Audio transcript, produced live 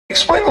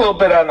Explain a little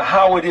bit on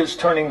how it is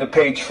turning the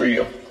page for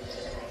you.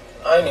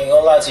 I ain't even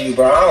gonna lie to you,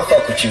 bro. I don't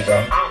fuck with you, bro.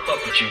 I don't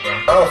fuck with you, bro.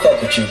 I don't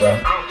fuck with you, bro.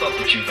 I don't fuck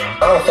with you, bro. I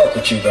don't fuck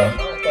with you, bro.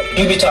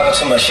 You be talking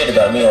too much shit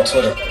about me on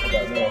Twitter.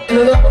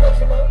 Nigga, I'ma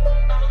let you know.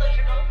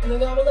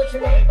 Nigga, I'ma let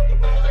you know.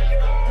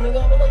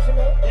 Nigga, I'ma let you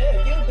know.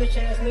 Yeah, you bitch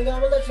ass nigga,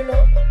 I'ma let you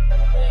know.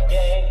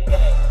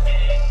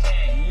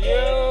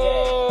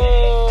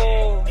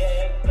 Yo,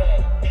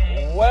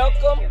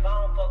 welcome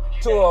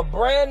to a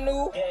brand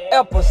new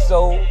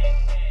episode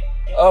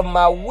of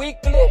my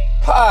weekly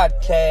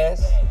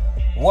podcast,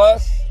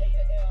 What's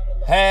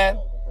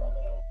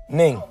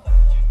Happening?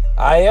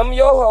 I am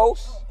your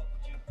host,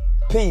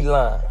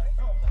 P-Line.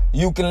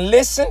 You can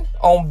listen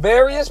on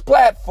various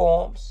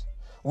platforms.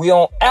 We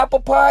on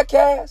Apple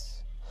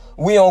Podcasts,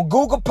 we on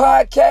Google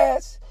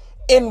Podcasts,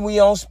 and we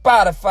on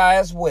Spotify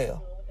as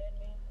well.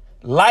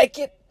 Like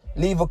it,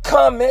 leave a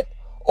comment,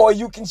 or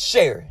you can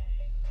share it.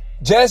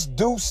 Just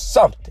do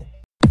something.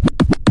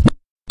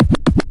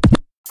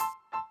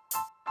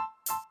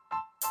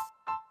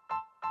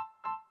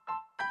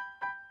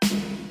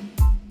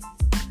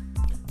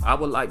 I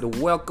would like to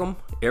welcome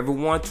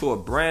everyone to a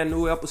brand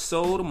new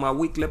episode of my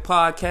weekly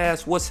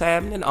podcast, What's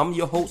Happening? I'm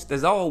your host,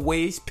 as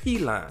always,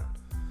 P-Line.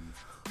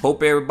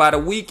 Hope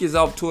everybody's week is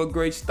off to a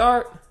great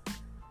start.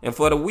 And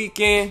for the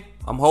weekend,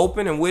 I'm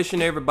hoping and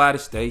wishing everybody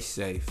stay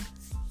safe.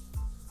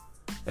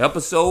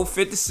 Episode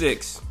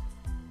 56.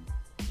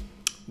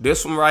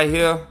 This one right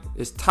here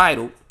is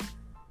titled,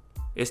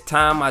 It's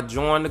Time I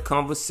Join the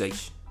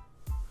Conversation.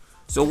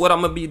 So what I'm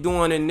going to be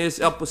doing in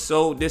this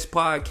episode, this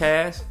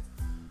podcast,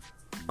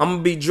 I'm going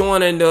to be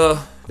joining the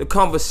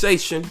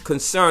conversation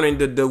concerning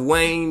the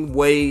Dwayne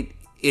Wade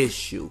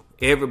issue.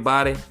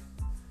 Everybody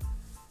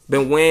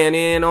been weighing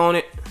in on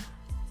it.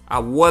 I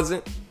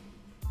wasn't,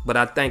 but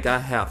I think I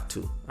have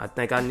to. I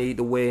think I need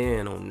to weigh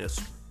in on this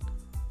one.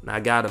 And I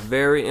got a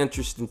very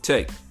interesting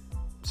take.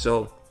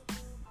 So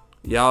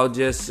y'all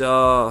just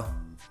bear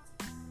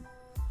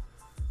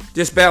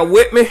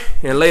with me.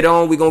 And later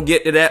on we're going to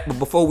get to that. But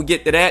before we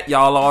get to that,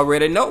 y'all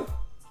already know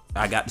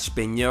I got to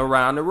spin you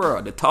around the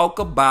world to talk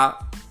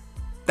about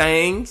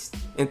things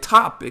and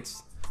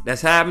topics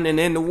that's happening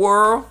in the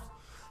world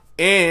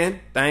and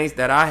things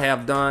that I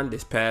have done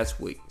this past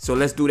week. So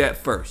let's do that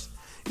first.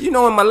 You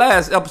know, in my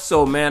last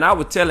episode, man, I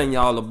was telling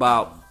y'all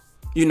about,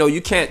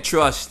 you can't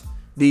trust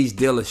these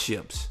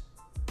dealerships.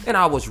 And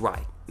I was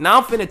right. Now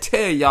I'm finna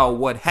tell y'all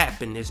what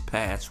happened this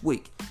past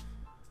week.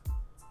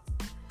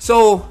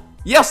 So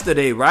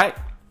yesterday, right,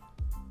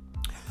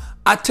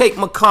 I take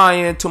my car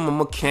into my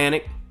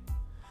mechanic,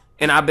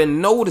 and I've been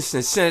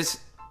noticing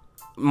since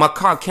my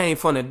car came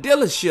from the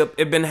dealership,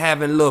 it been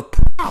having little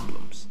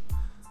problems.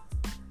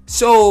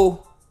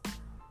 So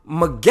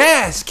my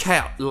gas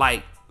cap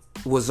light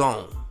is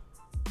on.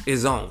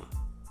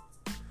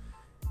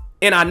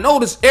 And I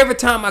noticed every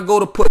time I go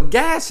to put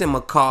gas in my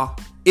car,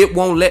 it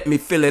won't let me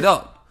fill it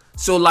up.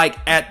 So like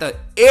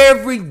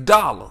every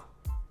 $2,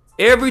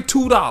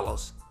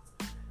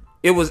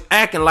 it was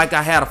acting like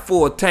I had a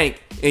full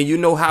tank. And you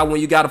know how when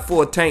you got a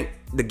full tank,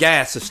 the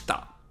gas will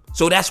stop.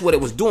 So that's what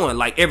it was doing,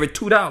 like every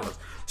 $2.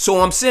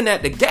 So I'm sitting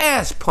at the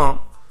gas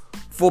pump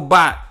for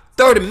about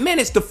 30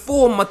 minutes to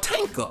fill my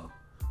tank up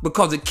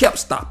because it kept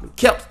stopping.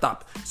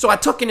 So I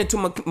took it into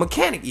my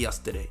mechanic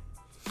yesterday.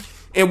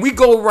 And we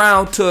go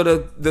around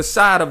to the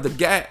side of the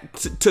gas,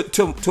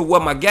 to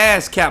where my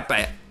gas cap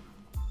at.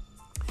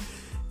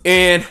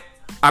 And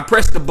I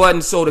pressed the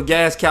button so the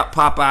gas cap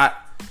pop out.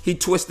 He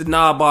twisted the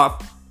knob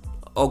off.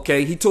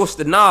 Okay, he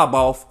twisted the knob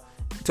off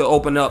to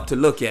open up to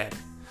look at it.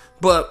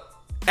 But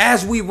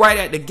as we right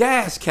at the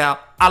gas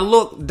cap, I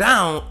look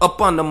down up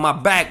under my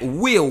back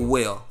wheel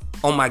well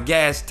on my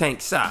gas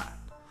tank side.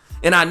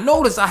 And I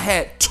noticed I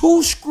had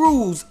 2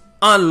 screws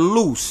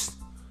unloosed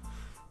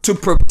to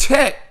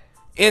protect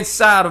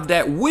inside of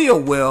that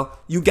wheel well.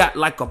 You got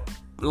like a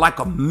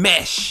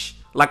mesh,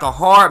 like a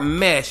hard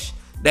mesh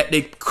that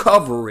they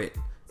cover it.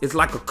 It's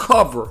like a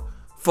cover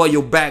for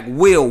your back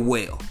wheel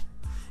well.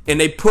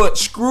 And they put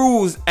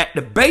screws at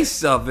the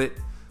base of it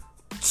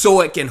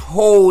so it can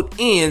hold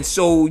in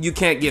so you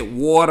can't get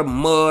water,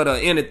 mud, or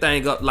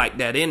anything up like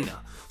that in there.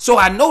 So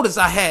I noticed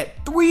I had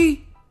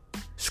 3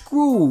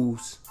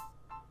 screws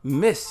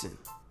missing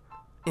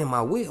in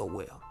my wheel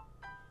well.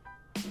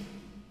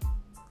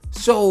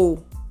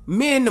 So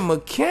me and the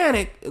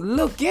mechanic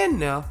look in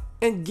there,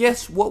 and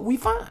guess what we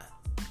find?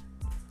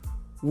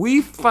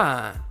 We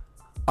find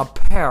a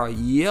pair of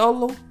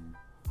yellow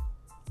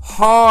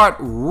hard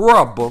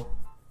rubber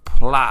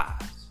pliers.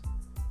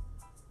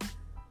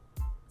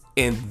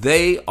 And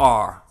they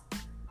are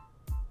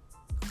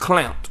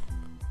clamped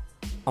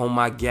on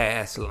my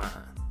gas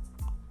line.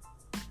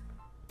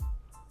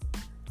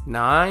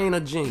 Now, I ain't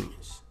a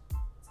genius.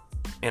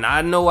 And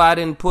I know I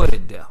didn't put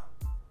it there.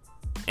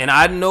 And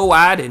I know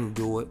I didn't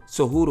do it.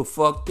 So who the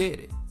fuck did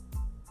it?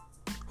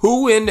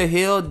 Who in the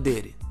hell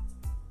did it?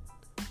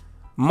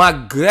 My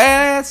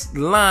gas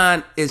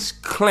line is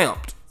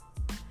clamped.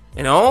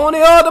 And the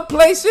only other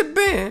place it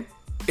been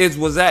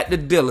was at the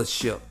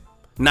dealership.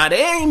 Now,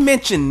 they ain't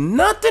mentioned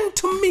nothing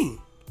to me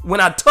when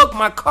I took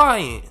my car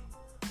in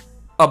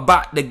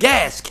about the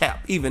gas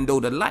cap, even though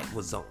the light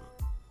was on.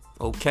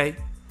 Okay?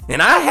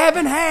 And I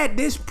haven't had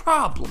this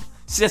problem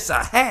since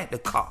I had the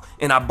car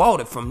and I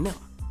bought it from them.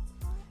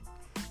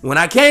 When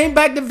I came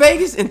back to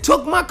Vegas and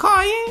took my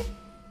car in,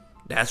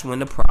 that's when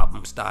the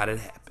problem started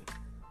happening.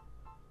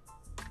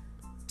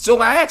 So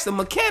I asked the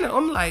mechanic,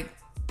 I'm like,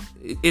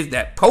 is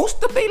that supposed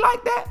to be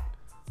like that?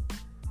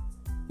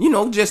 You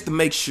know, just to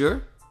make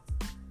sure.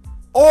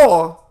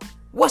 Or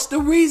what's the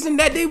reason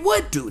that they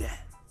would do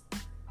that?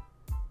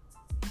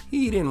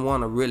 He didn't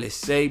want to really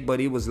say, but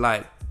he was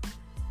like,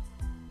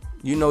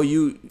 you know,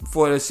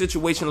 for a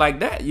situation like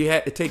that, you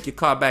had to take your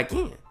car back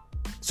in.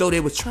 So they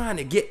was trying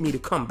to get me to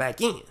come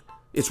back in.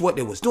 It's what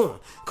they was doing.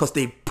 Because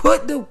they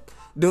put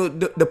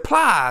the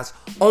pliers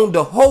on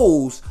the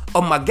hose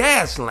of my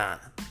gas line.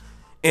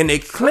 And they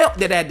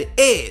clamped it at the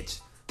edge.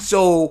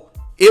 So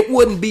it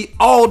wouldn't be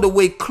all the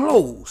way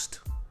closed.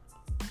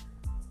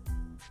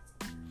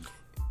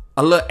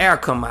 A little air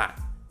come out.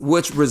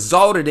 Which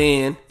resulted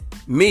in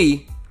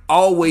me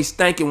always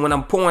thinking when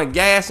I'm pouring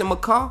gas in my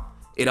car,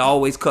 it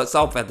always cuts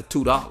off after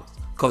 $2.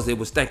 Because they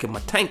was thinking my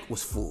tank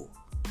was full.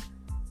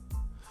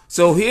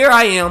 So here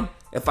I am.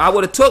 If I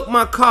would have took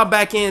my car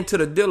back into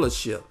the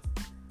dealership,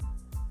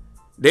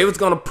 they was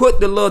going to put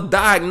the little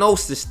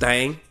diagnosis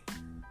thing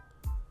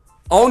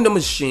on the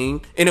machine,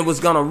 and it was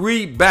going to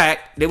read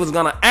back. They was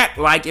going to act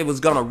like it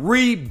was going to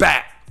read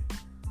back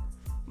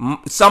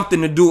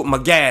something to do with my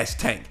gas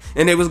tank.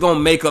 And they was going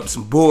to make up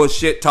some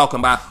bullshit talking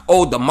about,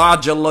 oh, the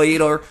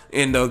modulator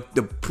and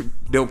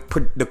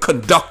the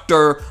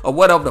conductor or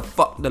whatever the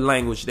fuck the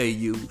language they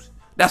use.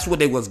 That's what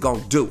they was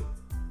going to do.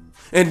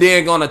 And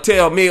they're going to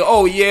tell me,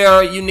 oh,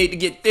 yeah, you need to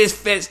get this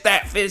fixed,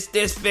 that fixed,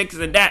 this fixed,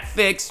 and that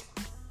fixed.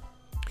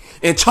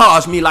 And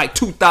charge me like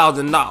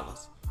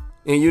 $2,000.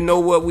 And you know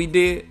what we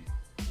did?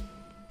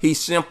 He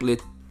simply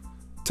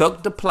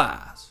took the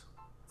pliers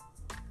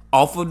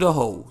off of the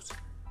hose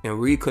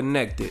and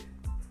reconnected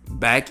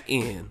back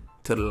in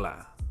to the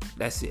line.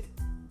 That's it.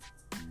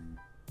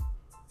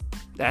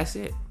 That's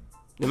it.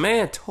 The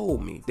man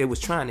told me they was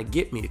trying to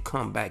get me to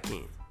come back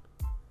in.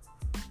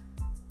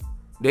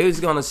 They was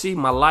going to see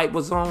my light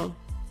was on,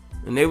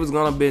 and they was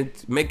going to be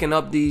making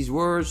up these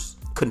words,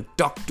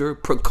 conductor,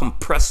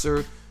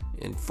 compressor,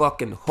 and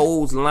fucking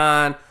hose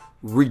line,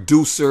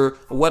 reducer,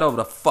 whatever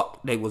the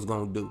fuck they was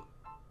going to do.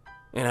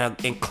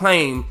 And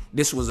claim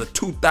this was a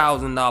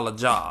 $2,000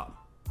 job.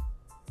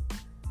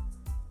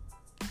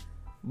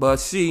 But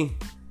see,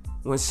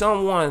 when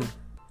someone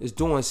is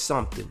doing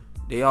something,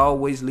 they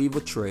always leave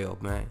a trail,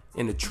 man.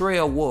 And the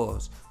trail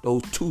was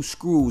those 2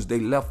 screws they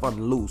left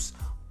unloose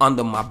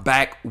under my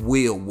back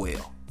wheel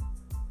well.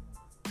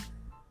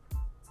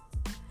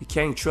 You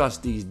can't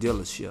trust these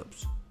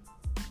dealerships.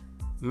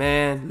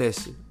 Man,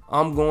 listen,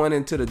 I'm going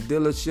into the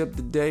dealership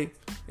today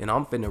and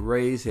I'm finna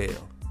raise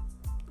hell.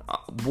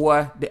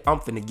 Boy, I'm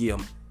finna give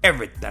them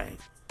everything.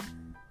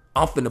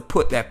 I'm finna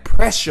put that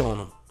pressure on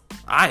them.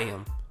 I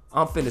am.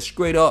 I'm finna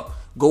straight up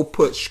go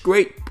put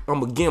straight, I'm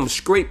gonna give them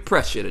straight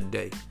pressure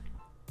today.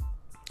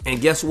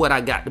 And guess what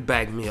I got to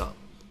back me up?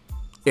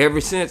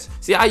 Ever since,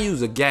 see, I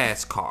use a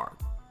gas card,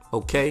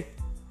 okay?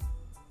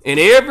 And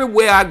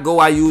everywhere I go,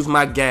 I use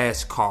my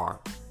gas card.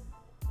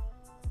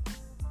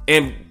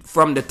 And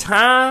from the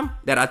time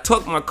that I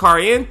took my car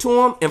into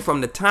them and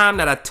from the time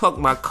that I took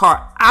my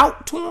car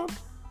out to them,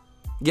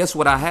 guess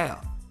what I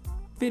have?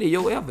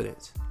 Video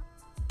evidence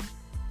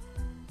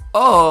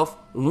of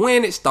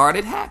when it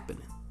started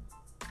happening.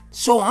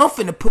 So I'm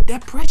finna put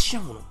that pressure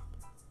on them.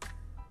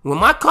 When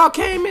my car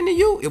came into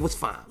you, it was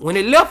fine. When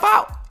it left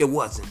out, it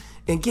wasn't.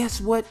 And guess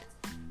what?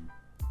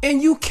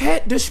 And you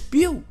can't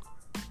dispute.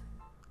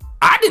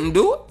 I didn't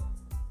do it.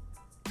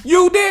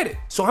 You did it.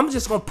 So I'm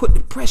just gonna put the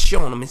pressure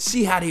on them and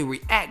see how they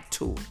react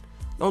to it.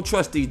 Don't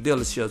trust these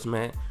dealerships,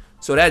 man.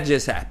 So that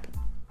just happened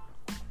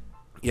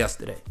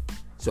yesterday.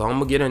 So I'm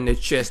gonna get on their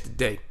chest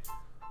today.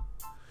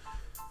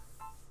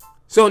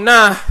 So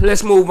now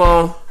let's move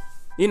on.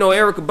 You know,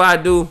 Erykah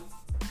Badu,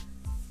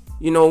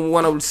 you know,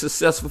 one of the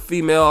successful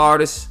female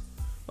artists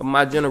of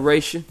my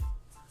generation.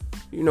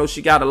 You know,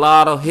 she got a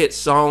lot of hit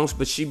songs,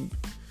 but she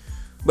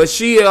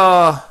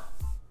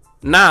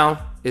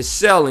now is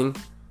selling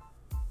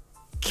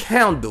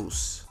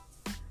candles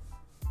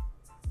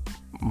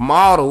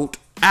modeled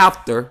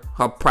after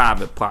her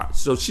private parts.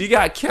 So she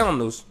got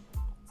candles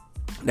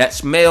that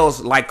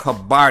smells like her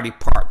body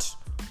parts,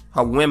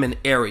 her women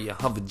area,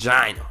 her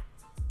vagina.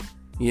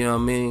 You know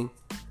what I mean?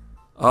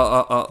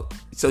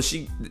 So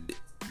she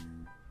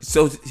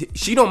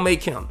don't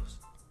make candles,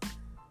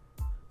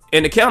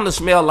 and the candles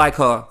smell like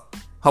her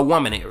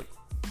woman area.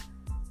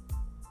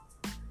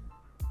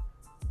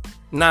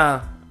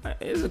 Now,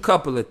 there's a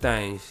couple of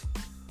things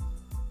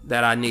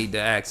that I need to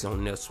ask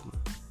on this one.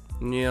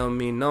 You know what I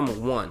mean? Number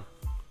one,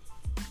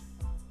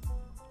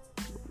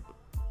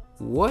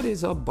 what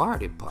is her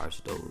body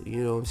parts though?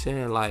 You know what I'm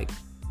saying? Like,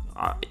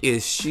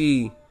 is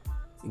she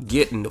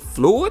getting the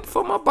fluid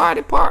from her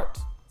body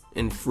parts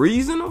and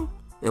freezing them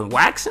and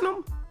waxing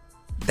them?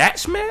 That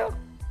smell?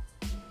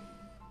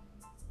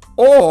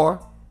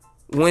 Or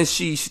when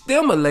she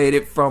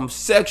stimulated from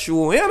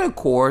sexual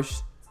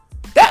intercourse,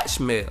 that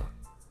smell.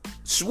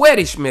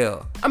 Sweaty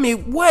smell. I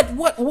mean,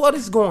 what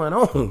is going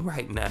on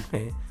right now,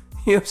 man?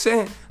 You know what I'm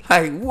saying?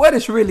 Like, what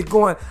is really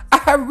going on?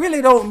 I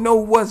really don't know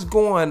what's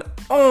going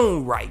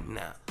on right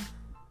now.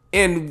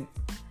 And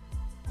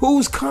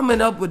who's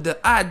coming up with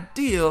the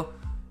idea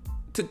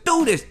to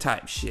do this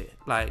type shit?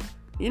 Like,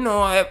 you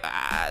know,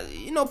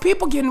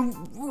 people they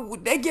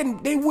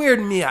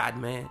weirding me out,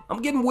 man.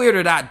 I'm getting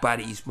weirded out by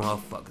these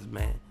motherfuckers,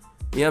 man.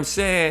 You know what I'm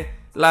saying?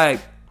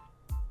 Like,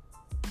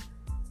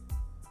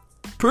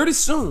 pretty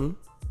soon,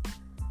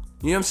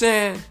 you know what I'm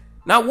saying?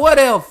 Now, what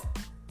if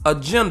a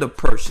gender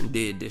person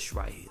did this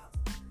right here?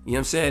 You know what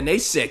I'm saying? They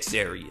sex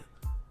area. You know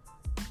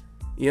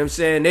what I'm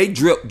saying? They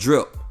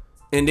drip,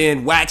 and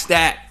then wax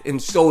that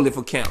and sold it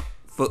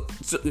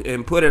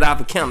and put it out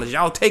for counters.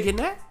 Y'all taking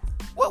that?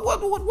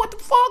 What the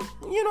fuck?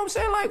 You know what I'm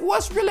saying? Like,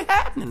 what's really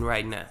happening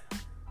right now?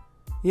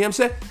 You know what I'm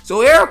saying? So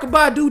Erykah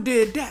Badu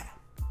did that.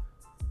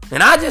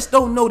 And I just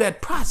don't know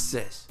that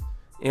process.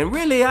 And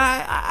really,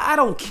 I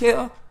don't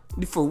care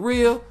for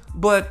real.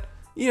 But,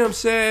 you know what I'm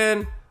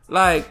saying?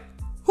 Like,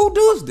 who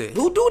does this?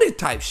 Who do this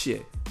type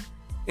shit?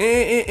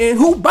 And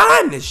who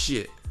buying this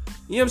shit?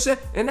 You know what I'm saying?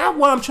 And that's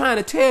what I'm trying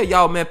to tell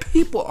y'all, man.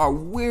 People are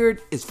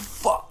weird as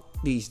fuck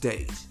these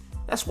days.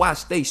 That's why I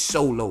stay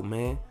solo, man.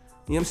 You know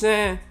what I'm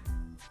saying?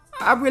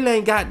 I really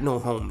ain't got no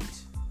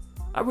homies.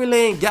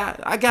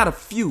 I got a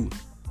few.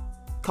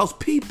 Cause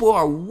people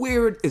are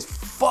weird as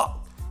fuck.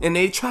 And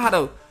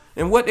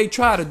what they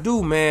try to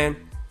do, man,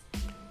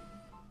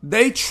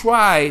 they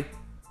try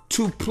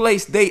to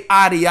place their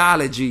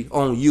ideology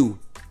on you.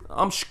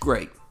 I'm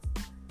straight.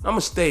 I'ma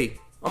stay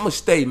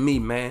me,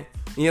 man.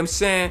 You know what I'm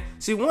saying?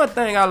 See, one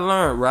thing I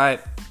learned,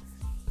 right?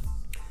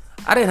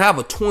 I didn't have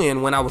a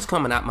twin when I was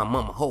coming out my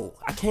mama hole.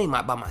 I came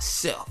out by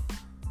myself.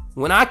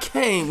 When my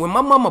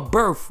mama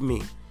birthed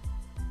me,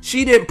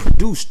 she didn't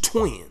produce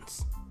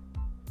twins.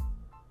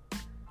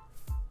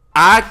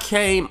 I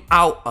came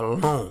out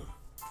alone.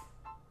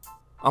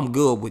 I'm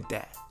good with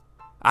that.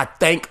 I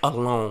think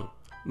alone.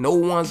 No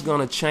one's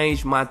gonna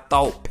change my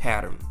thought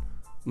pattern.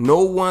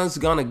 No one's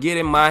gonna get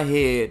in my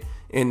head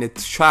and to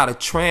try to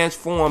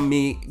transform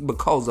me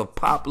because of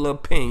popular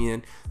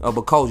opinion or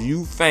because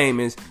you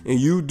famous and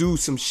you do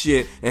some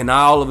shit and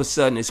all of a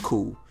sudden it's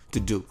cool to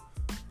do.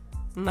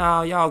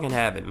 Nah, y'all can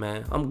have it,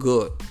 man. I'm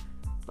good.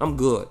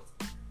 But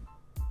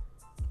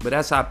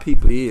that's how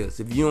people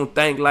is. If you don't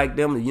think like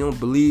them, if you don't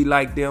believe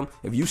like them,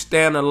 if you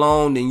stand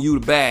alone, then you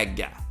the bad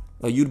guy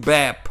or you the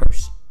bad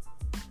person.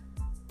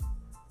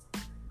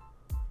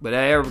 But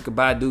that Erykah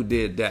Badu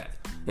did that.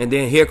 And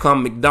then here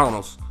come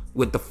McDonald's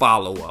with the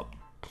follow-up.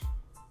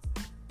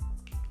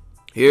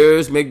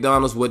 Here's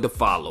McDonald's with the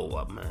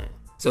follow-up, man.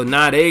 So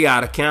now they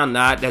got a count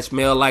out that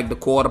smell like the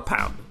Quarter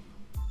Pounder.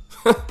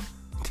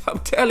 I'm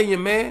telling you,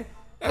 man.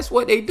 That's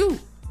what they do.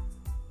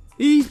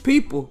 These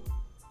people,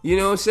 you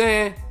know what I'm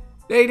saying?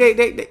 They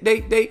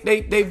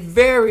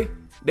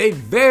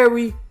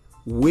very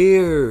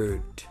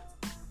weird.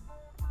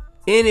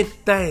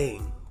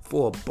 Anything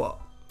for a buck.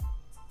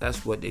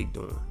 That's what they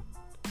doing.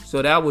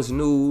 So that was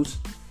news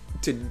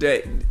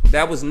today.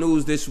 That was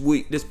news this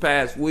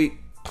past week.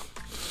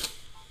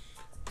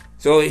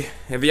 So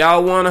if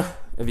y'all wanna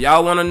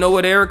know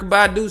what Erykah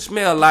Badu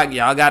smell like,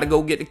 y'all gotta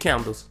go get the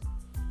candles.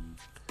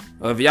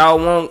 If y'all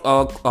want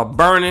a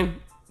burning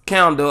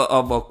candle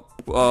of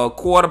a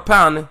Quarter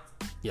Pounder,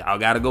 y'all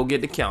gotta go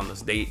get the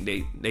candles.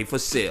 They for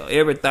sale.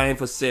 Everything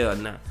for sale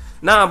now.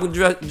 Now I'm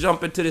gonna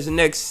jump into this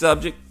next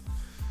subject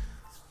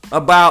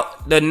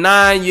about the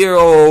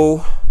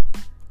 9-year-old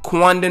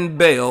Quandon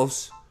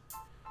Bells.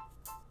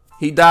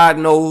 He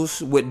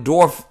diagnosed with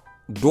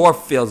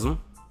dwarfism.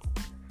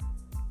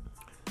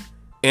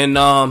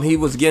 And he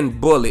was getting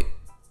bullied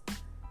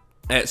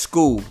at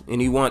school and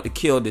he wanted to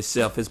kill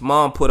himself. His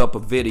mom put up a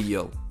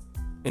video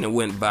and it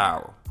went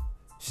viral.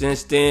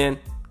 Since then,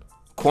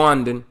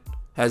 Quandon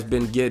has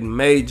been getting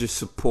major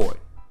support.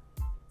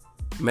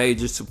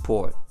 Major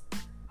support.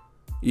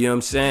 You know what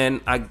I'm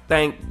saying? I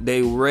think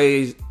they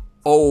raised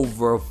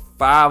over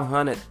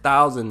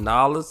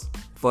 $500,000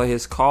 for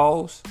his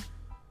cause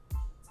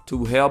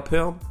to help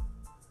him.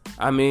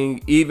 I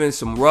mean, even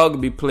some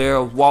rugby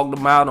players walked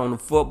him out on the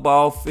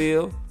football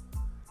field,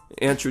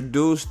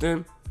 introduced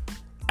him.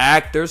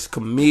 Actors,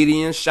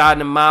 comedians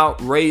shouting him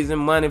out, raising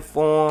money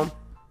for him,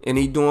 and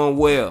he doing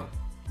well.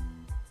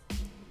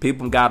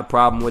 People got a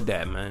problem with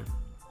that, man.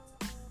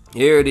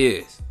 Here it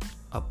is.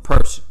 A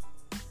person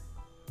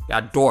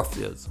got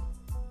dwarfism.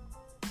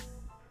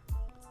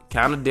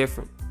 Kind of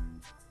different.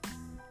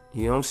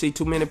 You don't see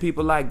too many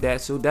people like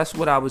that, so that's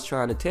what I was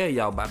trying to tell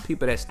y'all about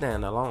people that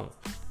stand alone.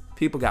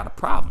 People got a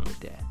problem with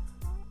that.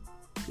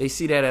 They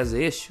see that as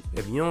an issue.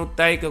 If you don't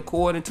think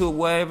according to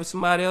whatever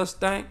somebody else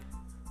think,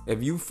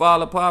 if you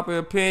follow popular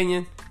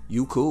opinion,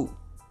 you cool.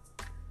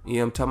 You know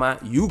what I'm talking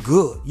about? You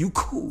good. You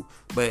cool.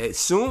 But as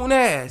soon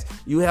as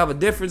you have a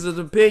difference of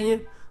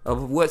opinion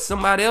of what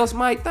somebody else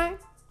might think,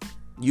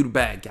 you the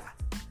bad guy.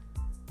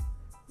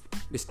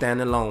 The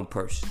standing alone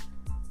person.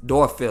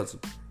 Dwarfism.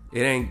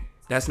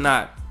 That's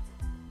not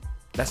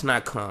That's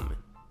not common.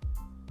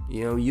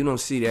 You know, you don't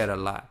see that a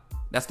lot.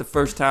 That's the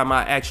first time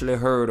I actually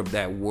heard of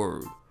that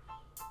word.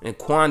 And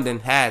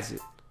Quandon has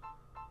it.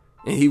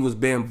 And he was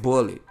being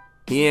bullied.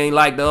 He ain't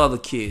like the other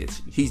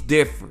kids. He's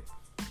different.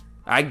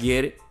 I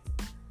get it.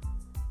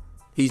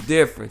 He's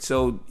different.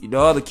 So the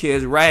other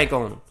kids rag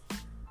on him.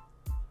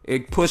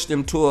 It pushed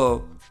him to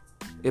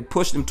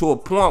a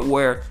point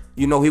where,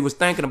 you know, he was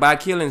thinking about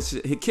killing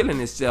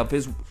himself.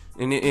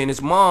 And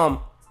his mom,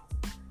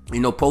 you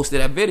know,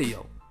 posted that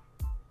video.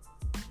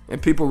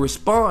 And people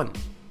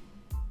responded.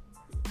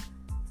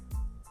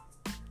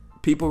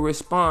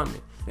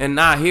 And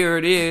now here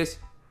it is.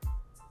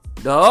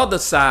 The other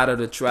side of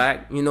the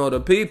track, you know, the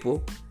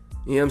people,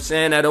 you know what I'm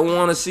saying, that don't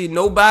want to see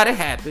nobody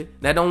happy,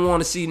 that don't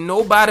want to see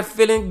nobody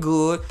feeling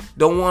good,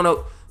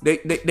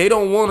 they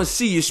don't want to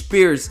see your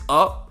spirits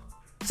up.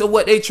 So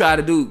what they try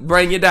to do,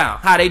 bring you down.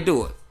 How they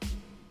do it?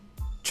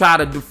 Try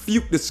to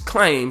defute the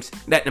claims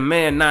that the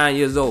man 9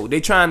 years old. They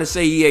trying to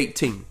say he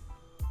 18.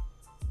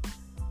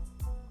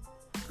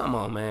 Come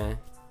on, man.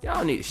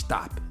 Y'all need to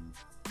stop it.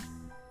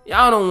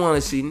 Y'all don't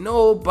want to see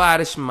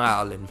nobody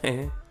smiling,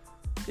 man.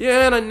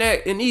 Your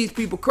internet and these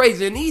people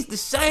crazy. And these the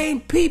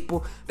same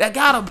people that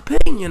got an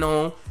opinion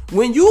on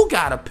when you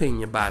got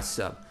opinion about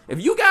something.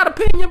 If you got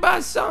opinion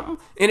about something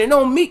and it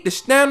don't meet the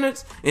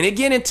standards and it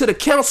get into the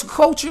council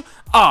culture,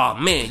 oh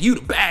man, you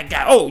the bad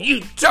guy. Oh,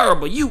 you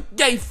terrible. You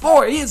gay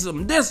for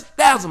ism, this,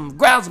 thousand,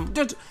 grousm.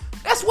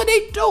 That's what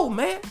they do,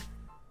 man.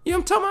 You know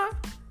what I'm talking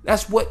about?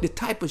 That's what the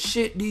type of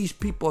shit these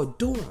people are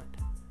doing.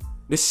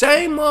 The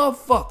same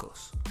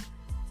motherfuckers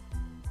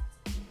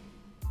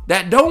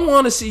that don't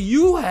want to see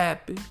you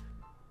happy,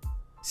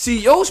 see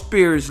your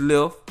spirits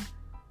lift,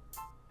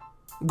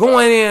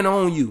 going in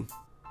on you.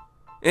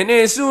 And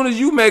then as soon as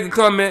you make a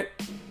comment,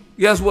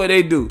 guess what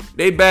they do?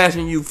 They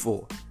bashing you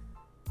for.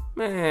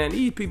 Man,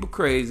 these people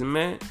crazy,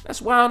 man.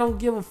 That's why I don't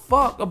give a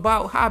fuck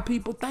about how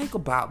people think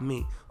about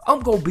me.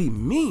 I'm going to be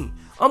me.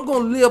 I'm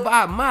going to live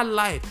out my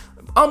life.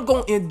 I'm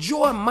going to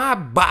enjoy my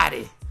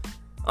body.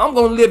 I'm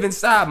going to live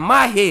inside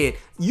my head.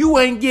 You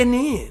ain't getting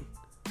in.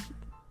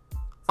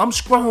 I'm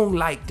strong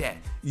like that.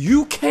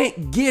 You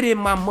can't get in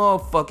my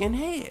motherfucking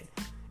head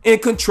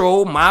and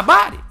control my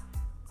body.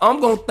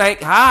 I'm going to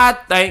think how I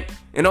think,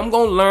 and I'm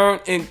going to learn,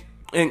 and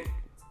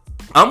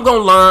I'm going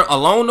to learn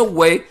along the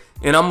way,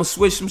 and I'm going to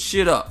switch some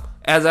shit up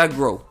as I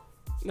grow.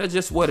 That's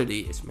just what it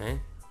is,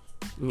 man.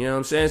 You know what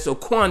I'm saying? So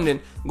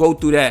Quandon go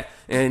through that,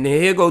 and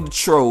here go the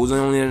trolls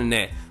on the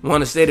internet.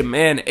 Want to say the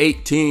man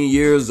 18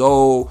 years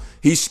old,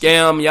 he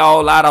scammed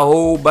y'all out a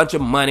whole bunch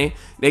of money.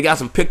 They got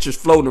some pictures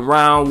floating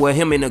around with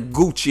him in a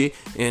Gucci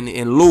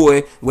and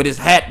Louis with his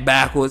hat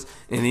backwards.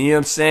 And you know what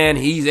I'm saying?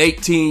 He's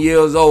 18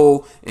 years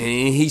old and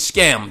he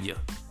scammed you.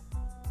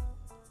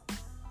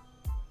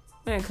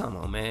 Man, come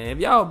on, man. If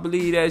y'all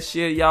believe that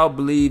shit, y'all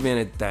believe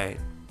anything.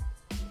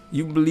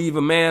 You believe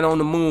a man on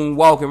the moon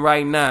walking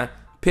right now,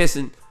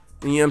 pissing,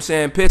 you know what I'm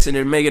saying, pissing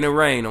and making it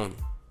rain on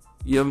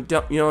you. You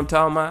know what I'm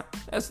talking about?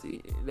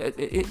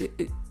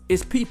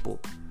 It's people.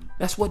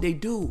 That's what they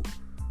do.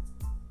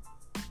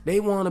 They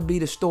want to be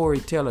the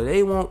storyteller.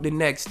 They want the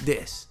next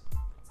this.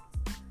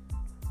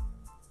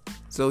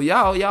 So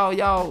y'all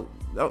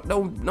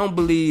don't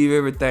believe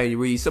everything you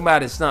read.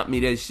 Somebody sent me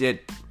that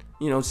shit,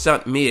 you know,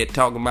 sent me it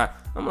talking about.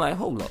 I'm like,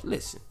 hold up,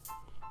 listen.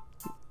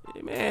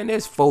 Man,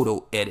 there's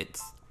photo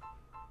edits.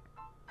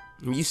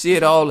 You see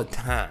it all the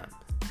time.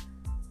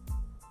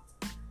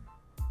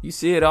 You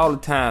see it all the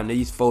time,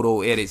 these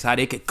photo edits. How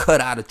they could cut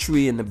out a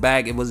tree in the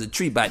back. It was a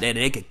tree back there, and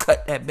they could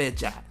cut that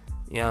bitch out.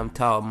 You know what I'm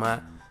talking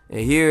about? And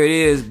here it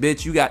is,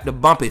 bitch. You got the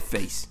bumpy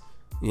face.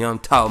 You know what I'm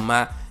talking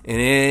about? And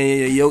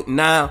then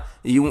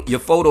your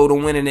photo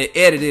done went in there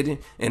edited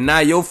it, and now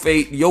your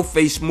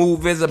face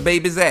smooth as a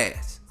baby's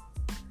ass.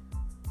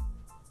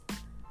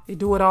 They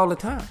do it all the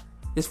time.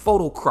 It's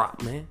photo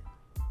crop, man.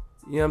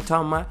 You know what I'm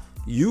talking about?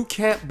 You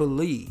can't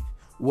believe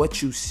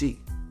what you see.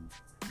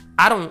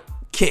 I don't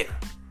care.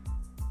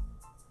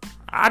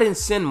 I didn't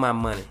send my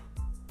money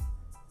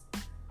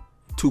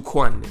to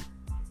Quandon.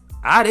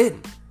 I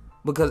didn't.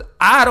 Because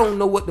I don't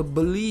know what to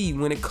believe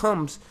when it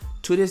comes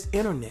to this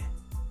internet.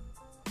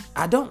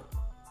 I don't.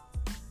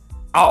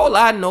 All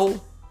I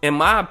know, in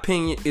my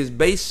opinion, is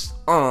based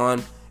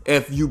on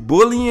if you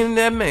bullying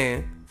that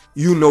man,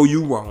 you know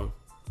you wrong.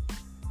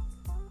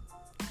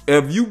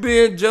 If you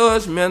being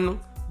judgmental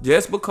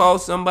just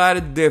because somebody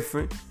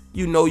different,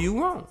 you know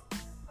you wrong.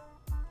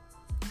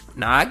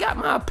 Now, I got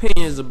my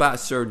opinions about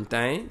certain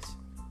things,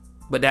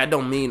 but that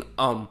don't mean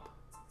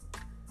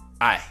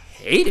I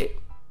hate it.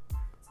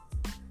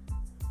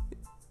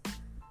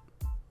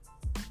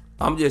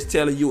 I'm just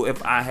telling you,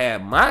 if I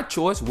had my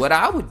choice, what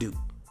I would do.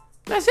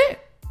 That's it.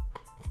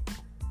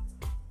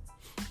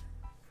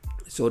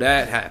 So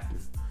that happened.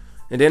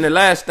 And then the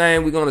last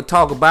thing we're going to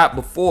talk about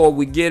before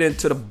we get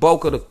into the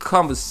bulk of the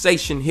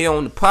conversation here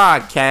on the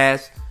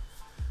podcast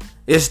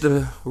is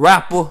the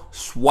rapper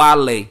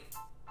Swale.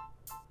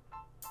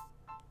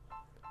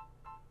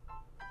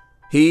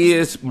 He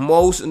is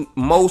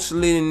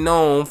mostly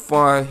known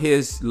for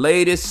his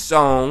latest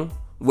song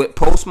with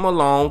Post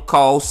Malone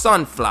called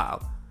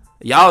Sunflower.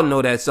 Y'all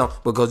know that song.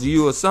 Because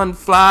you a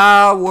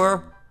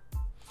sunflower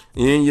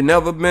and you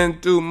never been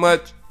through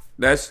much.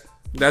 That's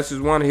just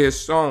one of his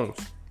songs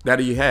that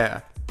he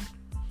had.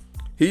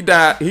 He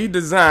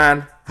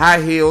designed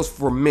high heels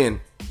for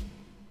men.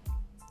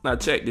 Now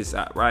check this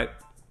out, right?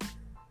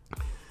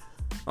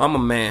 I'm a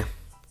man.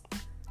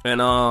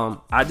 And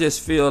I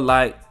just feel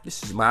like,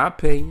 this is my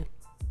opinion,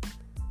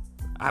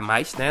 I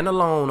might stand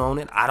alone on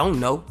it. I don't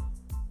know.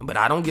 But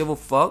I don't give a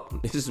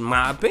fuck. This is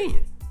my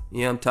opinion.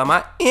 You know what I'm talking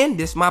about? In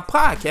this my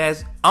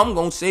podcast, I'm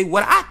going to say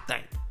what I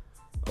think.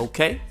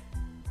 Okay?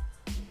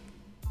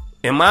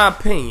 In my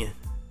opinion,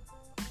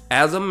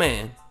 as a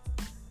man,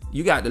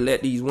 you got to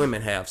let these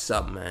women have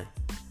something, man.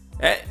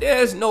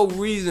 There's no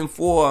reason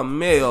for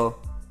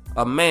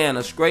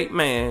a straight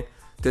man,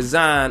 to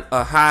design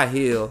a high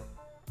heel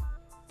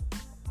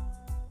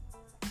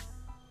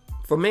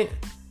for men.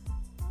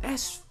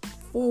 That's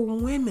for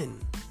women.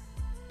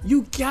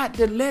 You got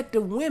to let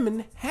the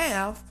women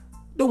have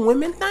the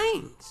women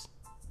things.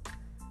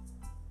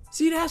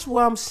 See, that's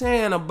what I'm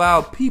saying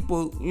about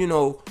people,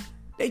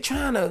 they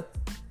trying to,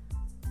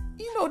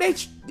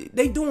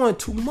 they doing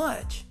too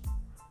much.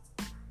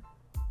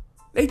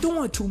 They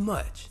doing too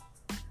much.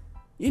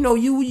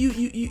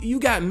 You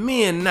got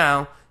men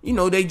now,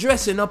 they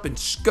dressing up in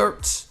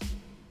skirts,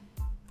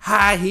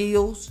 high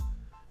heels.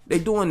 They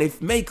doing their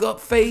makeup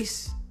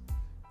face,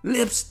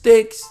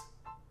 lipsticks.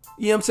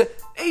 You know what I'm saying?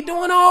 They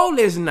doing all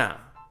this now.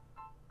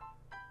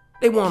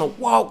 They want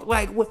to walk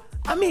like,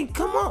 I mean,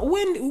 come on.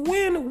 When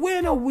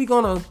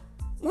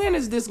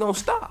is this going to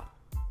stop?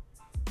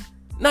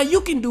 Now,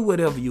 you can do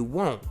whatever you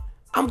want.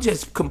 I'm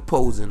just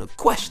composing a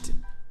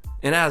question.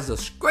 And as a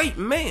straight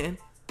man,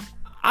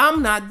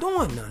 I'm not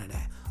doing none of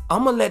that.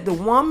 I'm going to let the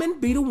woman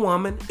be the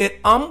woman, and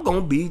I'm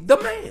going to be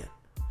the man.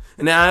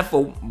 And now, if a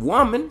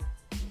woman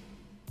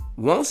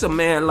wants a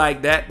man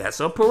like that, that's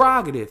her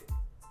prerogative.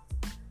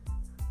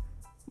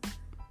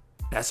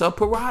 That's her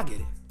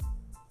prerogative.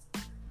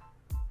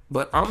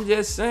 But I'm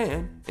just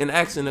saying, and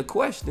asking the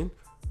question,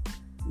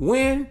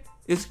 when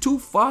is too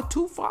far,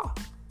 too far?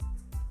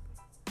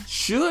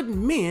 Should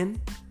men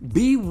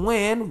be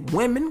wearing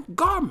women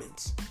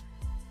garments?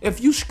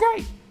 If you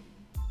straight.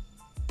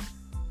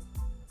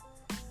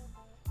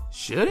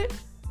 Should it?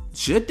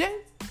 Should they?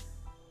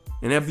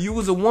 And if you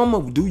was a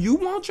woman, do you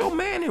want your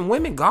man in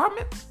women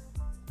garments?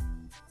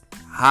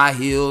 High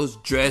heels,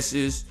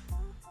 dresses,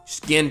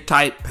 skin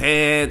tight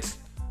pants,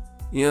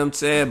 you know what I'm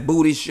saying,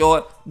 booty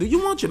short. Do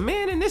you want your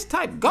man in this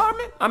type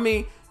garment? I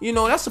mean,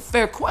 that's a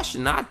fair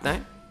question, I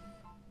think.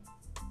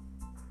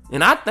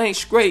 And I think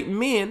straight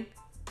men,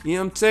 you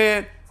know what I'm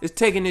saying, is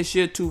taking this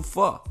shit too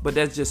far. But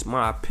that's just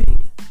my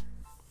opinion.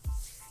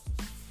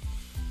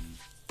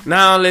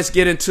 Now let's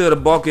get into the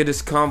bulk of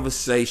this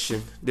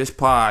conversation, this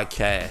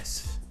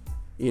podcast.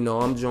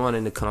 I'm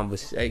joining the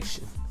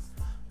conversation.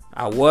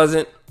 I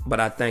wasn't, but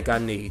I think I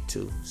need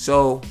to.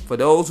 So, for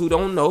those who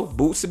don't know,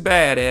 Boosie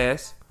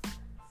Badass,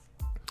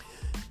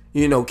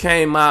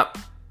 came out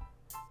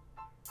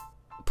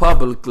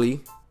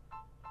publicly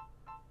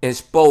and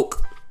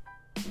spoke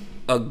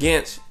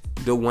against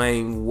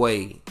Dwayne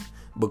Wade,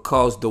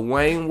 because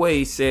Dwayne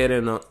Wade said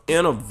in an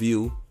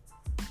interview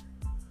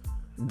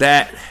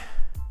that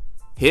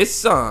his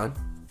son,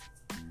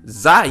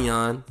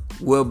 Zion,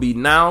 will be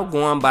now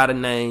going by the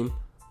name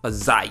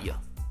Isaiah,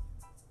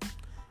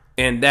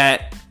 and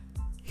that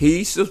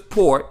he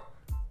support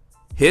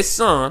his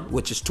son,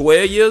 which is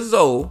 12 years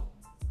old.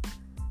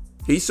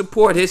 He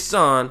support his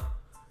son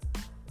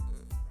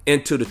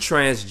into the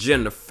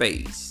transgender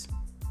phase.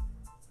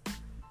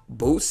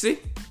 Boosie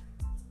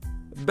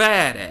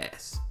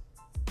Badass,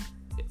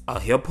 a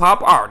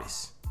hip-hop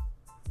artist.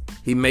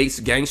 He makes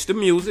gangster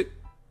music.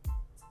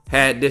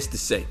 Had this to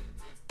say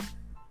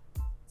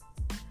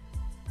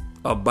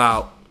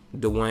about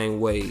Dwayne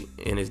Wade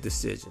and his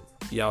decision.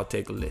 Y'all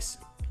take a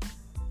listen.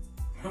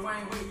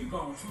 Dwayne Wade, you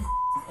going too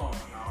far,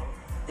 dog.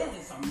 That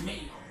is a male.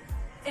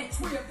 At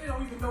 12, they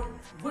don't even know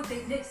what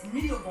their next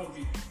meal gonna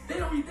be. They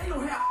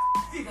don't have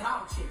figured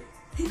out yet.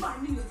 He might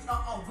need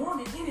a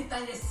woman, anything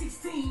at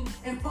 16,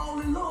 and fall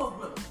in love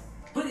with her.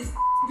 But it's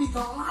be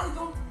gonna like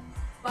him.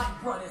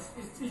 Like, bro,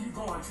 you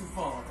going too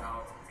far,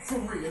 dog. For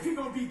real. If he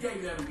gonna be gay,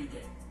 let him be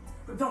gay.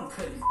 But don't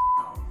cut his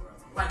off, bro.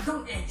 Like,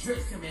 don't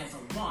address him as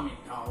a woman,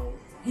 dog.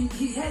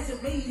 He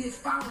hasn't made his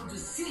final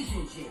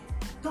decisions yet.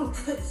 Don't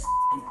cut his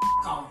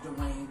off,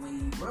 Dwayne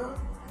Wade, bro.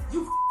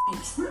 You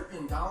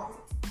tripping, dog.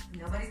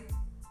 Nobody.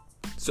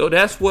 So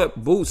that's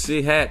what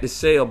Boosie had to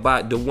say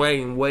about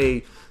Dwayne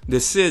Wade's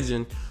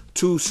decision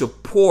to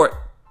support,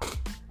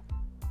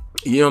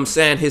 you know what I'm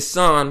saying, his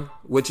son,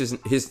 which is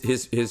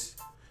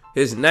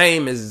his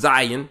name is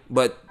Zion,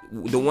 but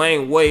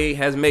Dwayne Wade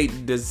has made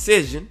the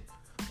decision,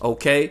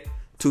 okay,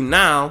 to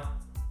now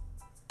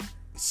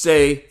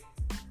say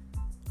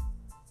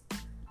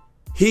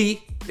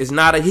he is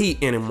not a he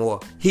anymore.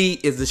 He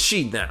is a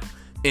she now.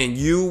 And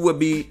you will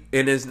be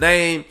in his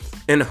name,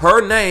 and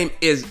her name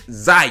is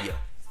Zaya.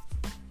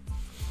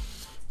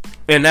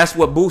 And that's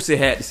what Boosie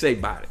had to say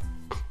about it.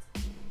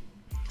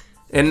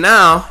 And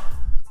now,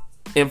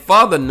 in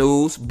further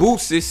news,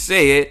 Boosie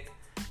said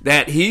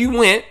that he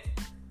went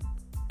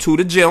to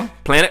the gym,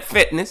 Planet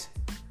Fitness,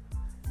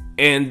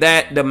 and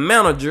that the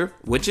manager,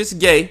 which is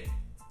gay,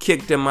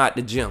 kicked him out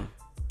the gym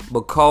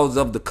because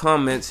of the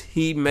comments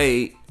he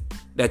made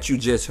that you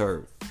just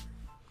heard.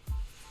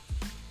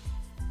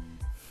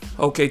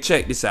 Okay,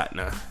 check this out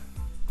now.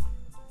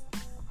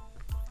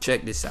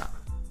 Check this out.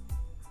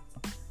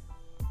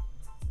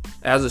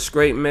 As a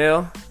straight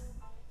male,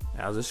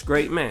 as a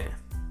straight man,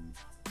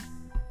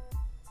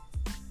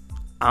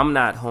 I'm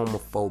not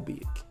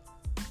homophobic.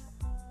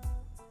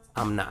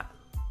 I'm not.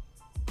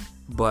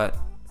 But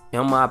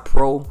am I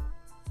pro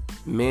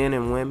men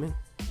and women?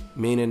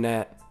 Meaning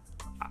that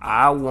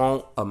I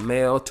want a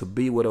male to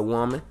be with a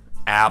woman?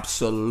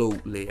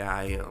 Absolutely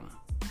I am.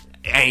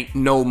 Ain't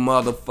no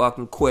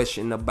motherfucking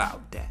question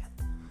about that.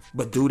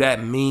 But do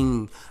that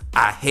mean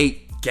I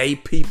hate gay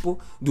people?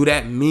 Do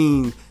that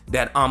mean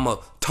that I'ma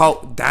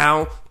talk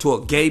down to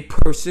a gay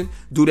person?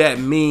 Do that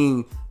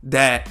mean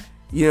that,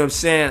 you know what I'm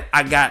saying,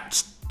 I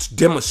got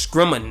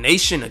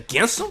discrimination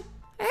against them?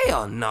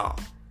 Hell no.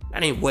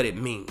 That ain't what it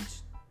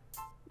means.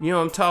 You know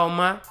what I'm talking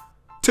about?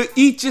 To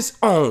each his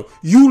own.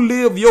 You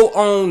live your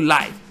own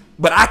life.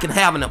 But I can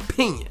have an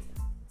opinion.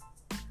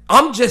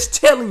 I'm just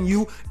telling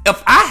you,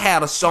 if I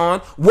had a son,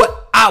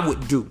 what I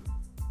would do.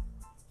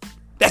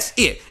 That's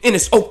it. And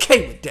it's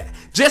okay with that.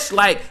 Just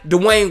like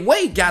Dwayne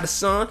Wade got a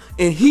son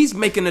and he's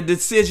making a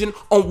decision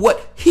on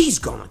what he's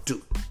gonna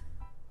do.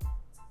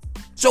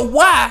 So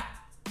why,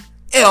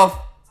 if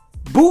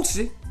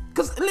Boosie,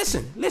 because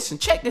listen,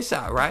 check this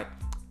out, right?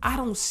 I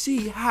don't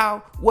see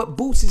how what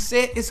Boosie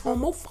said is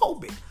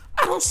homophobic.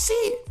 I don't see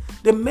it.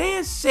 The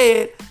man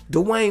said,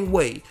 Dwayne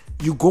Wade,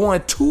 you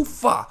going too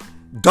far.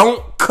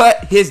 Don't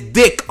cut his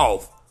dick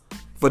off.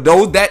 For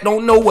those that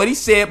don't know what he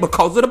said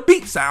because of the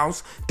beep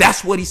sounds,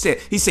 that's what he said.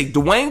 He said,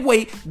 Dwayne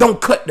Wade,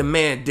 don't cut the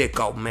man dick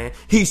off, man.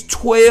 He's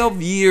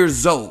 12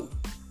 years old.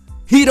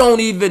 He don't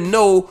even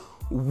know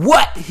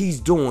what he's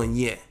doing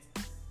yet.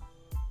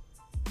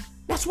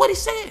 That's what he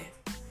said.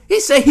 He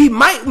said he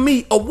might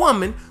meet a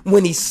woman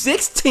when he's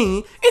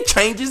 16 and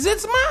changes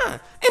his mind.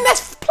 And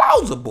that's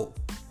plausible.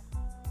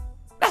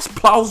 That's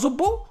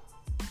plausible.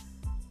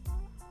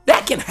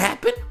 That can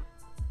happen.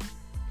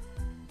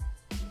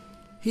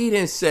 He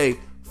didn't say,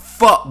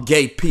 fuck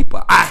gay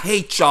people. I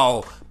hate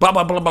y'all. Blah,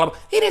 blah, blah, blah.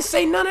 He didn't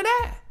say none of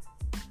that.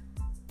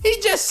 He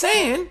just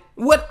saying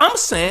what I'm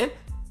saying.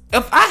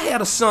 If I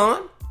had a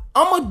son,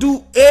 I'm going to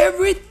do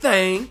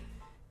everything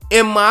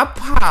in my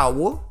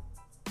power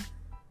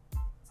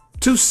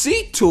to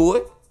see to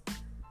it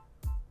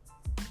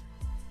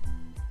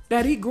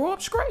that he grew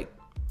up straight.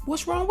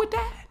 What's wrong with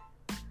that?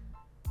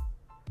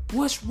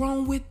 What's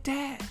wrong with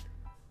that?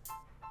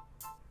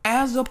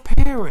 As a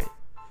parent,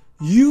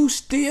 you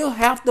still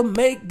have to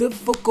make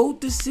difficult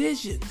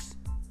decisions.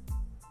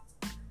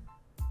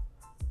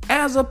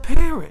 As a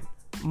parent,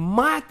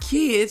 my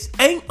kids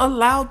ain't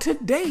allowed to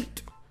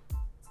date.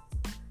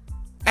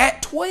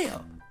 At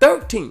 12,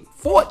 13,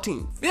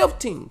 14,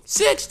 15,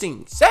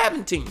 16,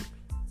 17.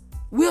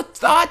 We'll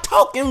start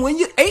talking when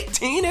you're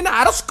 18 and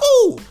out of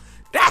school.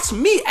 That's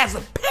me as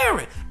a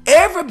parent.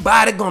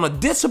 Everybody gonna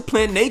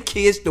discipline their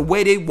kids the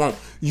way they want.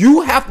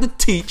 You have to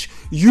teach.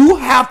 You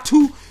have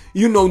to,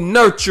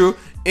 nurture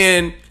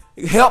and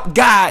help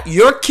guide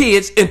your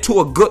kids into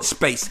a good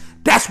space.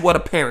 That's what a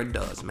parent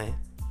does, man.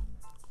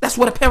 That's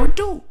what a parent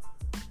do.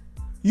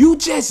 You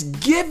just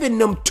giving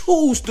them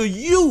tools to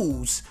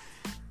use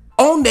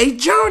on their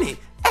journey.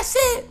 That's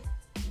it.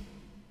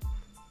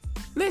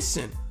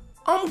 Listen,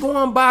 I'm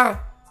going by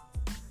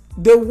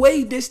the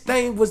way this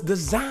thing was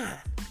designed.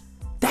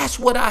 That's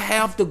what I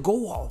have to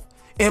go off.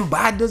 And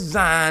by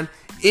design,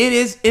 it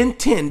is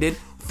intended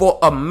for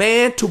a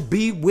man to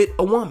be with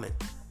a woman.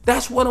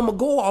 That's what I'm going to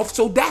go off.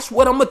 So that's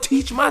what I'm going to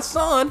teach my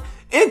son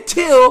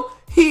until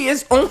he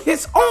is on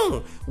his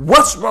own.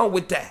 What's wrong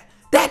with that?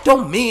 That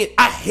don't mean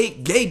I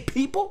hate gay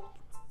people.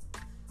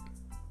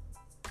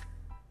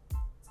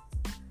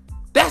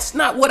 That's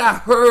not what I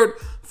heard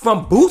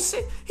from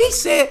Boosie. He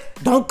said,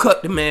 don't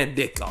cut the man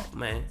dick off,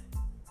 man.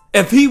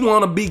 If he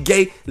want to be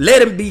gay,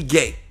 let him be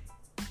gay.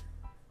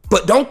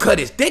 But don't cut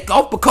his dick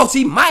off because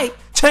he might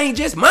change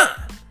his mind.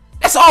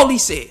 That's all he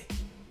said.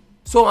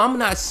 So I'm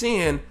not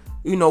seeing,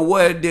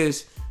 where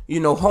this,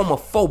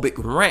 homophobic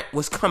rant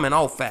was coming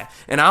off at.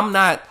 And I'm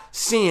not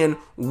seeing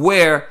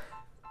where,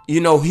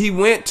 he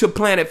went to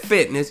Planet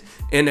Fitness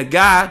and the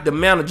guy, the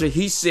manager,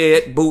 he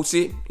said,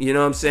 Boosie, you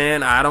know what I'm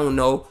saying? I don't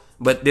know.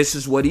 But this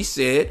is what he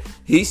said.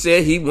 He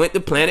said he went to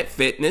Planet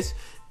Fitness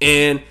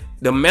and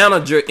the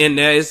manager in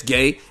there is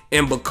gay.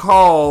 And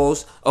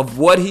because of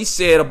what he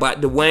said about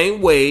Dwayne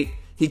Wade,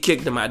 he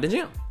kicked him out of the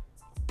gym.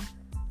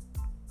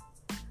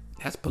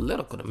 That's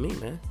political to me,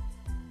 man.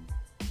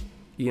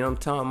 You know what I'm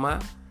talking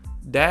about?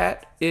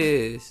 That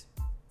is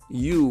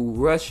you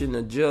rushing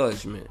a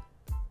judgment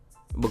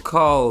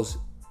because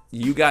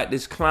you got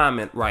this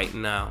climate right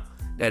now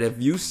that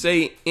if you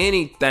say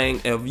anything,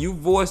 if you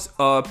voice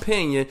an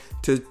opinion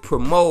to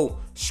promote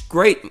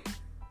straight,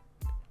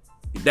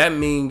 that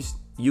means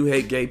you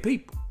hate gay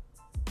people.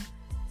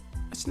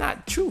 It's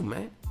not true,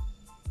 man.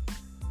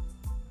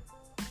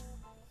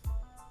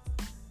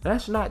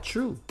 That's not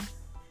true.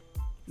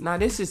 Now,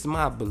 this is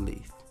my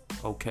belief,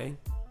 okay?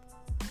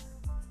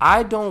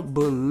 I don't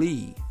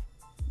believe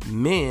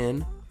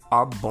men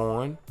are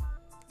born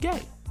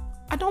gay.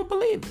 I don't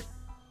believe it.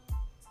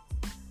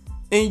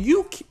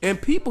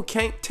 And people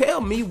can't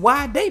tell me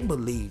why they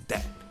believe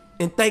that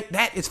and think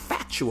that is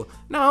factual.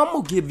 Now, I'm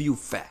going to give you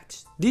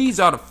facts. These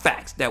are the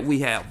facts that we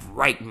have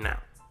right now.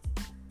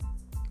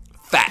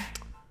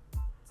 Fact.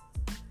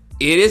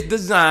 It is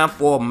designed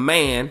for a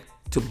man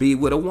to be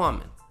with a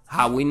woman.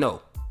 How we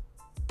know?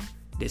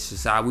 This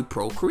is how we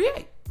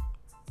procreate.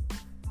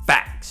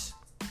 Facts.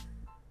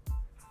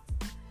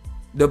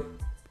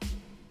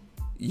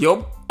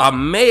 A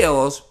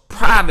male's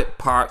private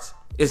parts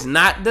is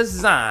not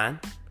designed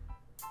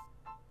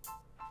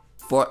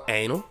for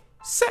anal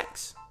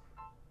sex.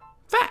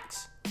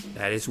 Facts.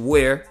 That is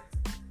where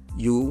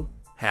you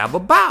have a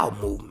bowel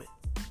movement.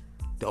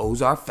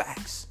 Those are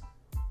facts.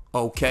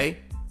 Okay?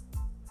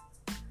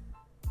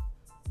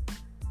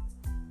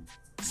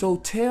 So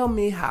tell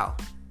me how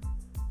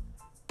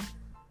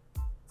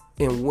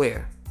and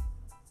where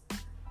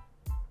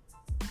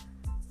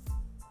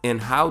and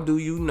how do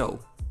you know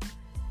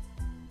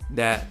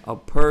that a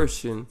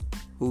person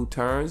who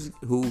turns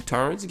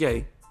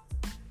gay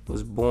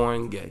was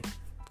born gay?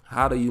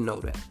 How do you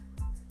know that?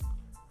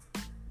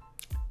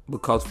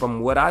 Because from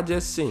what I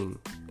just seen,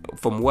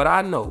 from what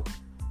I know,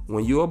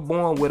 when you're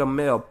born with a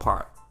male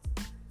part,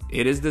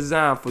 it is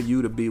designed for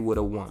you to be with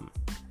a woman.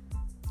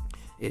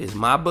 It is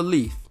my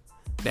belief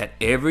that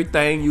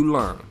everything you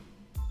learn,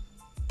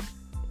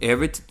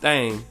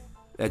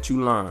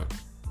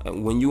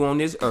 when you on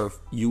this earth,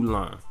 you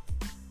learn.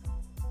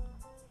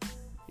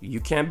 You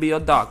can't be a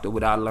doctor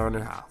without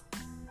learning how.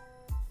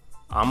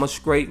 I'm a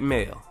straight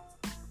male.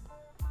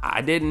 I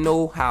didn't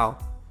know how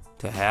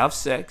to have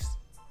sex.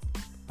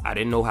 I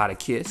didn't know how to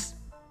kiss.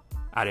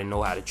 I didn't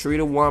know how to treat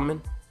a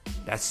woman.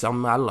 That's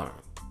something I learned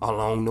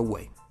along the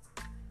way.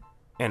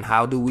 And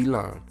how do we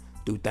learn?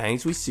 Through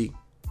things we see,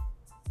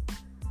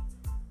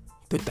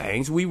 the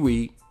things we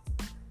read,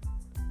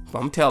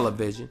 from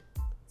television,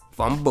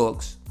 from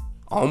books,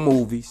 on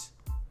movies.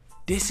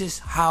 This is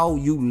how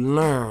you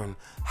learn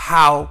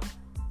how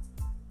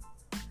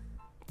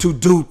to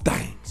do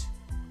things.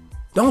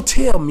 Don't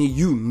tell me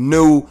you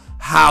knew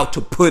how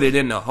to put it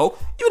in the hole.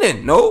 You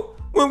didn't know.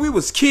 When we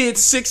was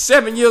kids, 6,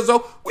 7 years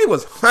old, we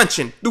was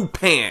hunching through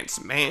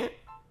pants, man.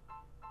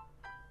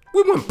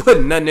 We weren't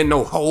putting nothing in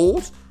no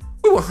holes.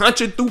 We were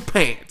hunching through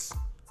pants.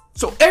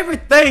 So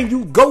everything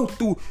you go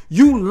through,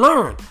 you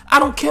learn. I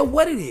don't care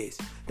what it is.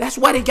 That's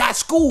why they got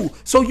school,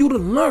 so you to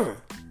learn.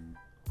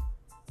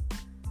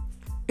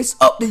 It's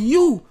up to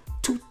you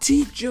to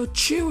teach your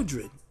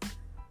children.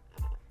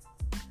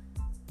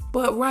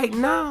 But right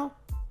now,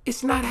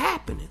 it's not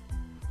happening.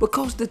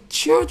 Because the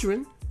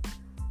children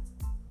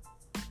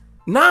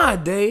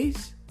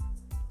nowadays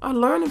are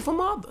learning from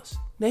others.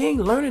 They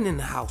ain't learning in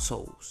the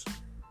households.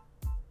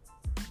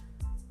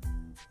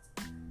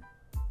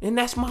 And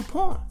that's my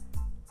point.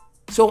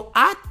 So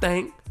I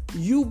think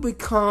you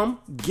become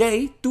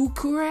gay through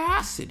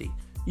curiosity.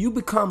 You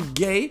become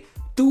gay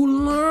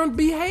through learned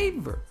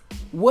behavior.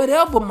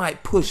 Whatever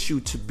might push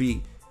you to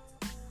be,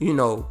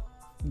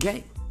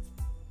 gay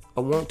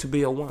or want to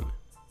be a woman.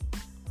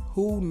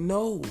 Who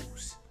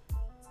knows?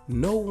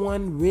 No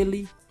one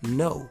really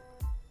knows.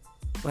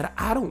 But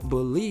I don't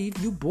believe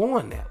you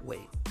born that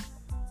way.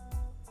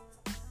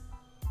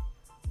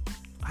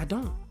 I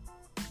don't.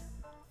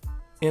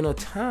 In a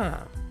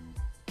time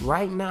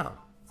right now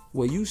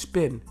where you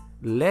spend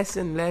less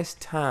and less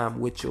time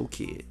with your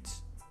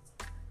kids,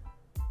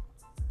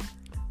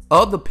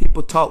 other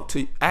people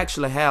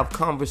actually have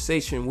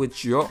conversation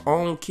with your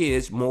own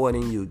kids more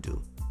than you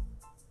do.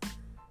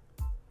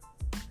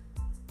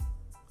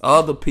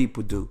 Other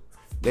people do.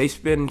 They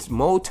spend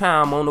more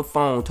time on the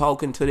phone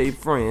talking to their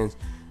friends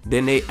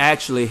than they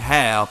actually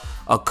have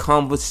a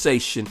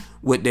conversation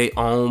with their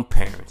own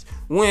parents.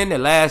 When the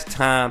last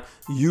time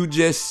you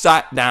just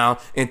sat down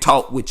and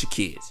talked with your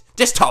kids?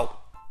 Just talk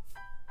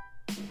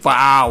for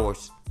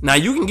hours. Now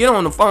you can get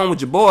on the phone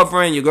with your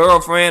boyfriend, your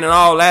girlfriend, and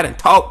all that and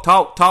talk.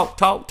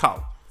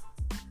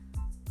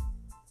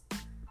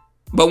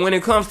 But when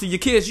it comes to your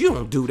kids, you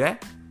don't do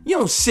that. You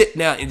don't sit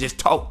down and just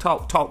talk.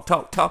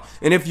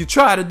 And if you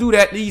try to do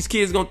that, these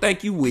kids gonna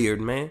think you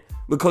weird, man.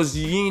 Because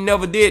you ain't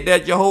never did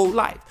that your whole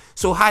life.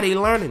 So how they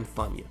learning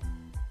from you?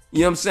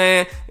 You know what I'm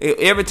saying?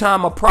 Every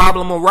time a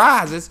problem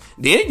arises,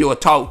 then you'll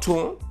talk to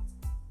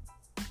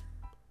them.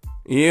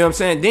 You know what I'm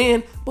saying?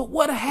 Then, but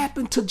what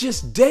happened to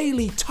just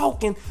daily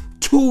talking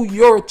to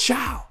your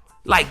child?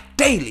 Like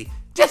daily,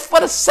 just for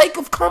the sake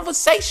of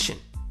conversation.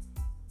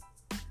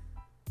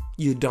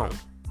 You don't.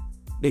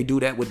 They do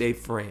that with their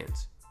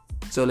friends.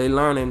 So they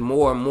learning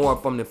more and more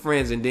from the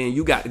friends, and then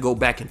you got to go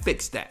back and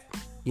fix that.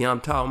 You know what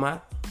I'm talking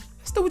about?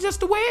 That's just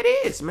the way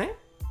it is, man.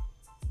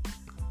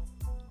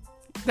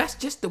 That's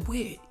just the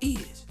way it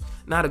is.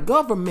 Now the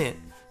government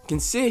can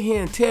sit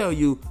here and tell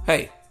you,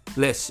 hey,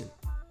 listen,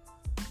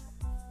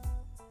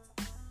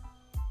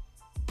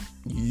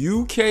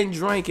 you can't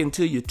drink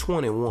until you're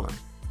 21.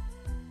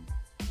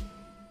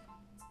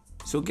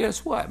 So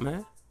guess what,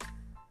 man?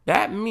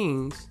 That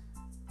means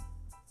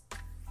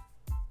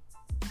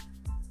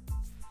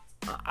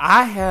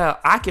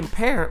I can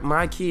parent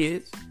my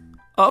kids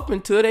up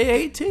until they're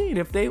 18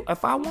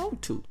 if I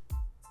want to.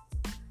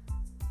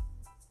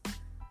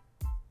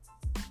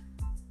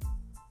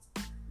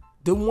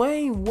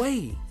 Dwayne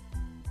Wade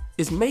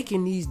is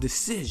making these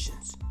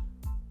decisions.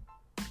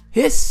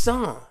 His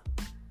son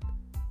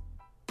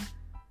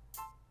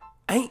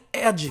ain't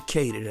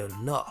educated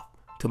enough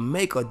to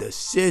make a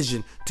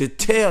decision to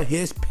tell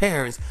his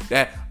parents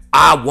that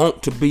I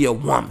want to be a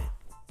woman.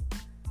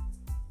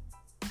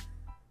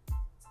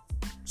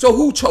 So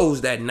who chose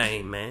that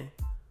name, man?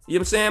 You know what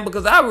I'm saying?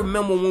 Because I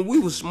remember when we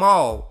were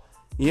small,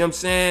 you know what I'm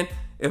saying?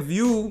 If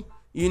you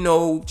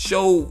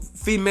show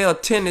female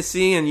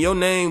tendency and your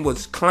name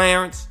was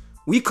Clarence,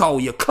 we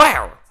call you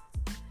Clara.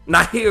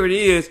 Now here it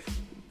is.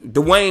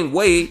 Dwayne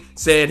Wade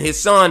said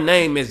his son's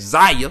name is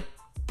Zaya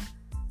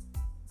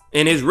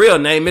and his real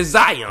name is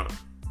Zion.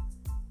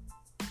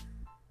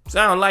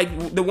 Sound like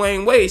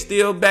Dwayne Wade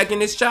still back in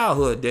his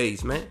childhood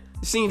days, man.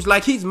 It seems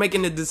like he's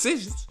making the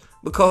decisions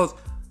because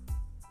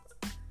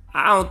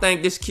I don't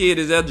think this kid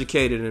is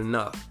educated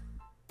enough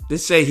to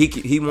say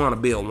he want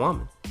to be a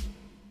woman.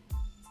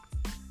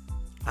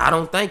 I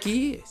don't think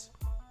he is.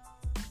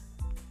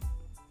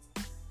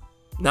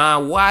 Now,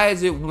 why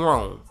is it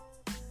wrong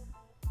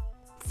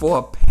for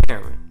a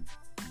parent?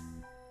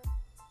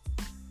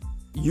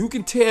 You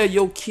can tell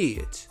your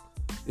kids,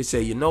 they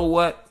say, you know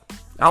what?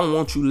 I don't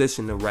want you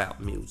listening to rap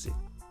music.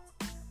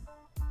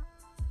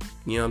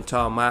 You know what I'm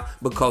talking about?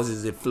 Because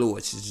it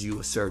influences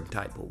you a certain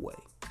type of way.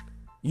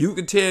 You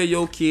can tell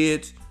your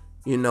kids,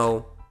 I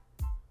don't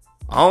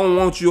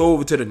want you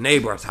over to the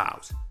neighbor's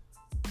house.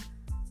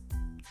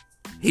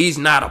 He's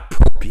not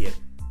appropriate.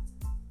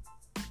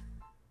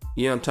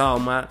 You know what I'm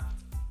talking about?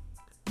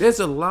 There's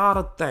a lot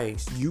of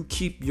things you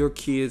keep your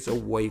kids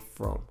away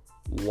from.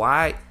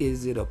 Why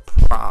is it a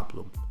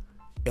problem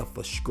if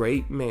a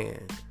straight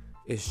man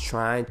is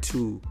trying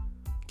to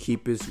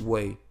keep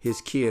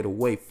his kid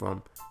away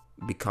from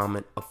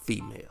becoming a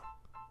female?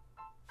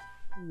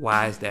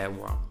 Why is that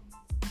wrong?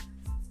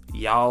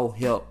 Y'all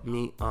help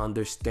me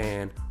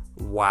understand,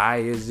 why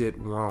is it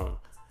wrong?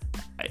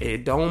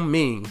 It don't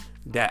mean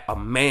that a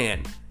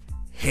man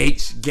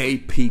hates gay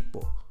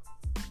people.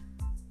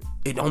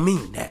 It don't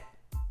mean that.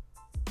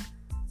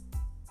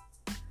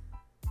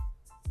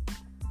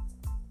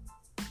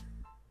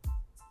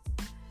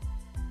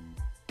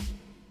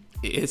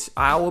 It's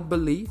our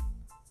belief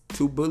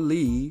to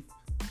believe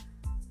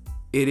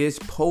it is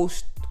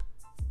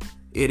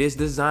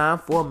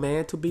designed for a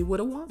man to be with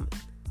a woman.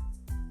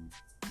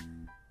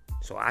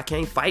 So I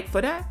can't fight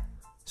for that.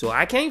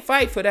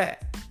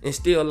 And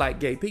still like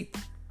gay people.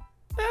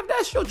 If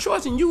that's your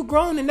choice and you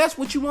grown and that's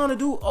what you want to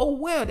do, oh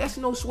well, that's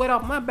no sweat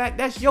off my back.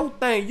 That's your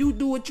thing. You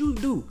do what you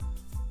do.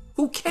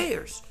 Who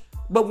cares?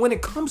 But when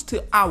it comes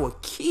to our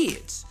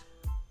kids,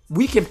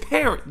 we can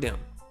parent them.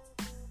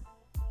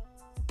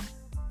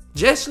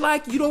 Just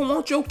like you don't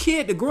want your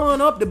kid to growing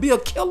up to be a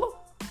killer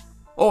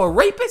or a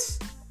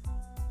rapist.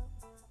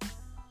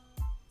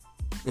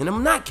 And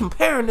I'm not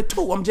comparing the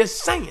two. I'm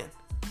just saying.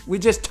 We're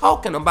just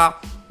talking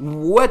about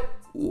what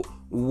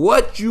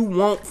you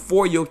want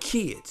for your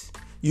kids.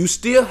 You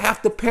still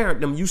have to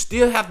parent them. You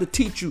still have to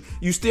teach you.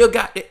 You still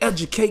got to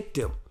educate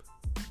them.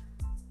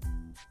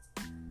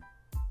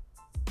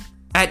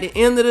 At the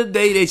end of the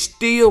day, they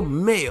still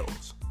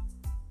males.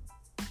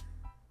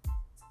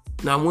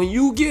 Now, when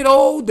you get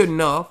old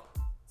enough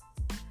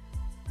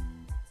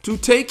to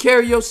take care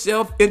of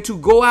yourself and to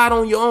go out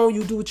on your own,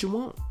 you do what you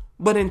want.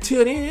 But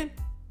until then,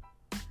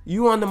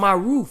 you under my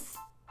roof.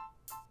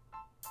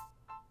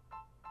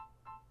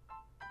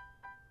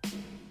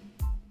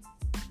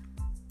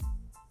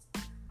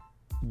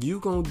 You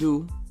gonna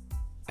do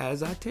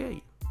as I tell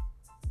you.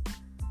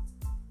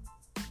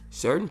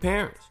 Certain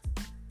parents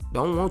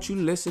don't want you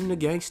to listen to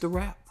gangster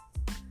rap,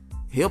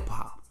 hip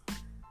hop,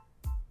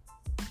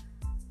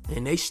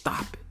 and they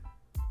stop it.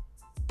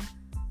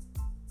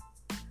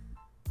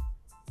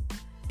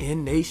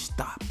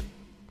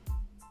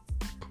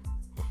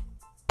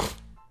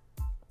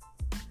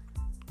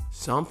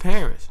 Some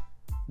parents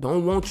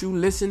don't want you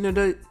listening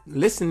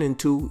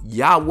to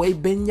Yahweh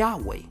Ben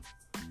Yahweh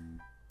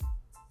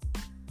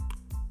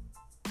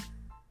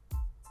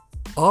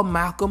or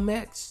Malcolm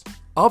X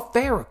or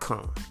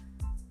Farrakhan.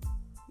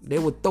 They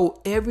would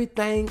throw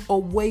everything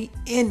away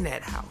in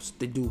that house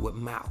to do with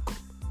Malcolm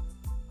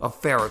or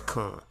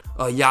Farrakhan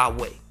or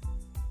Yahweh.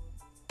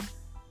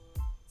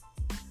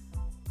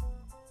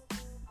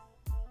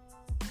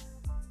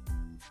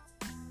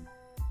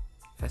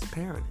 That's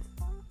parenting.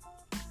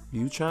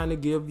 You trying to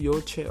give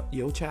your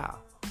child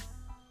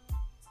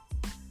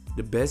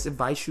the best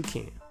advice you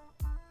can.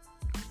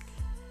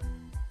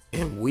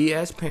 And we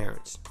as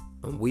parents,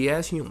 and we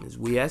as humans,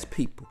 we as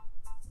people,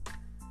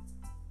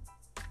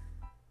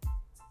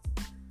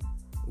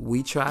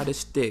 we try to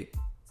stick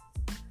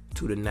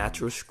to the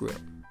natural script.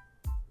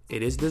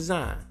 It is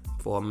designed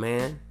for a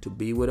man to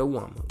be with a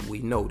woman. We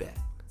know that.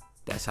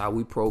 That's how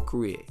we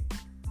procreate.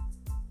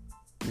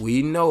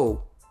 We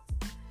know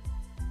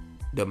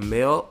The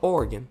male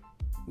organ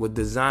was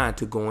designed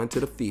to go into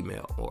the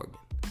female organ.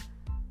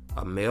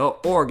 A male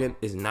organ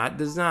is not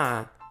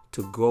designed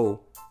to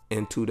go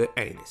into the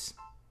anus,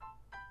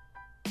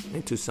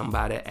 into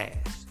somebody's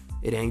ass.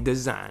 It ain't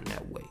designed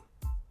that way.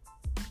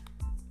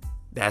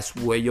 That's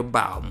where your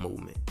bowel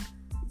movement.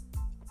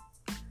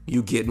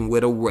 You getting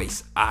with a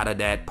race out of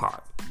that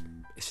part.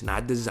 It's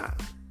not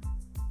designed.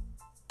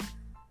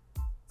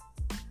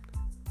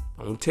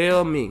 Don't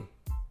tell me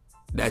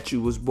that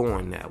you was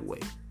born that way.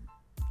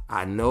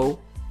 I know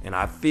and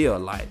I feel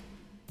like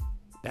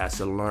that's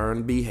a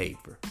learned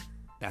behavior.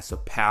 That's a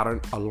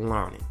pattern of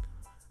learning.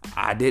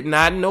 I did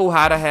not know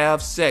how to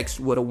have sex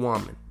with a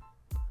woman.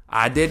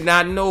 I did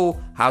not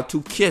know how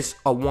to kiss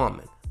a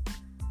woman.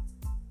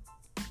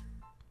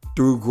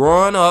 Through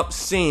growing up,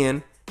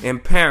 seeing,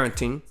 and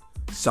parenting,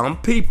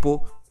 some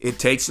people, it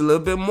takes a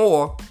little bit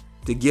more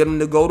to get them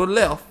to go to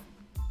left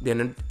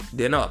than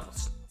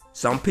others.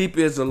 Some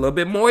people, it's a little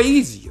bit more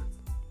easier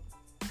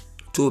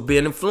to have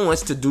been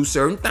influenced to do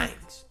certain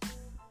things.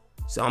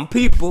 Some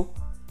people,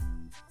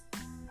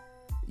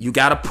 you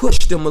got to push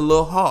them a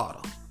little harder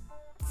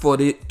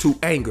to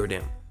anger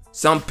them.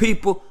 Some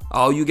people,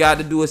 all you got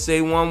to do is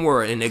say one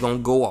word and they're going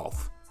to go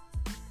off.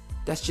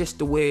 That's just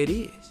the way it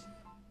is.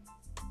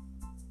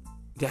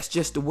 That's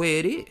just the way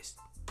it is.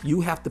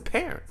 You have to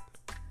parent.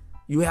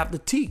 You have to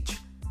teach.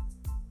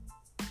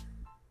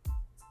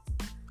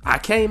 I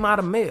came out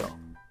of male.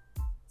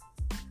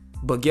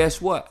 But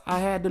guess what? I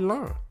had to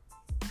learn.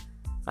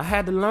 I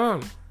had to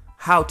learn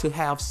how to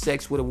have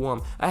sex with a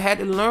woman. I had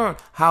to learn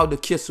how to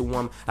kiss a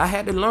woman. I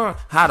had to learn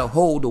how to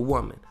hold a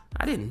woman.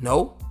 I didn't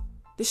know.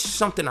 This is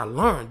something I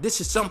learned. This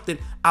is something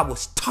I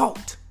was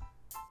taught.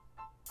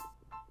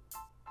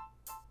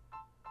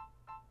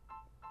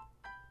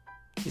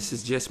 This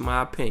is just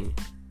my opinion.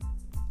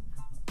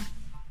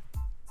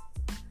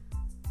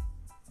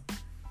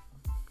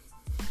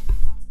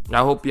 I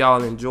hope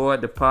y'all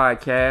enjoyed the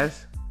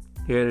podcast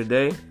here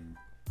today.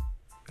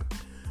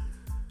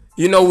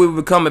 You know we'll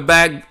be coming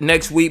back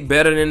next week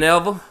better than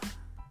ever.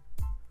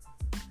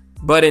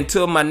 But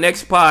until my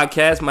next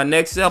podcast, my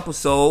next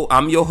episode,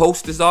 I'm your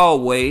host as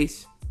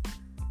always,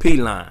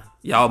 P-Line.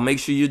 Y'all make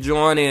sure you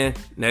join in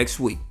next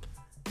week.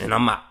 And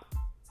I'm out.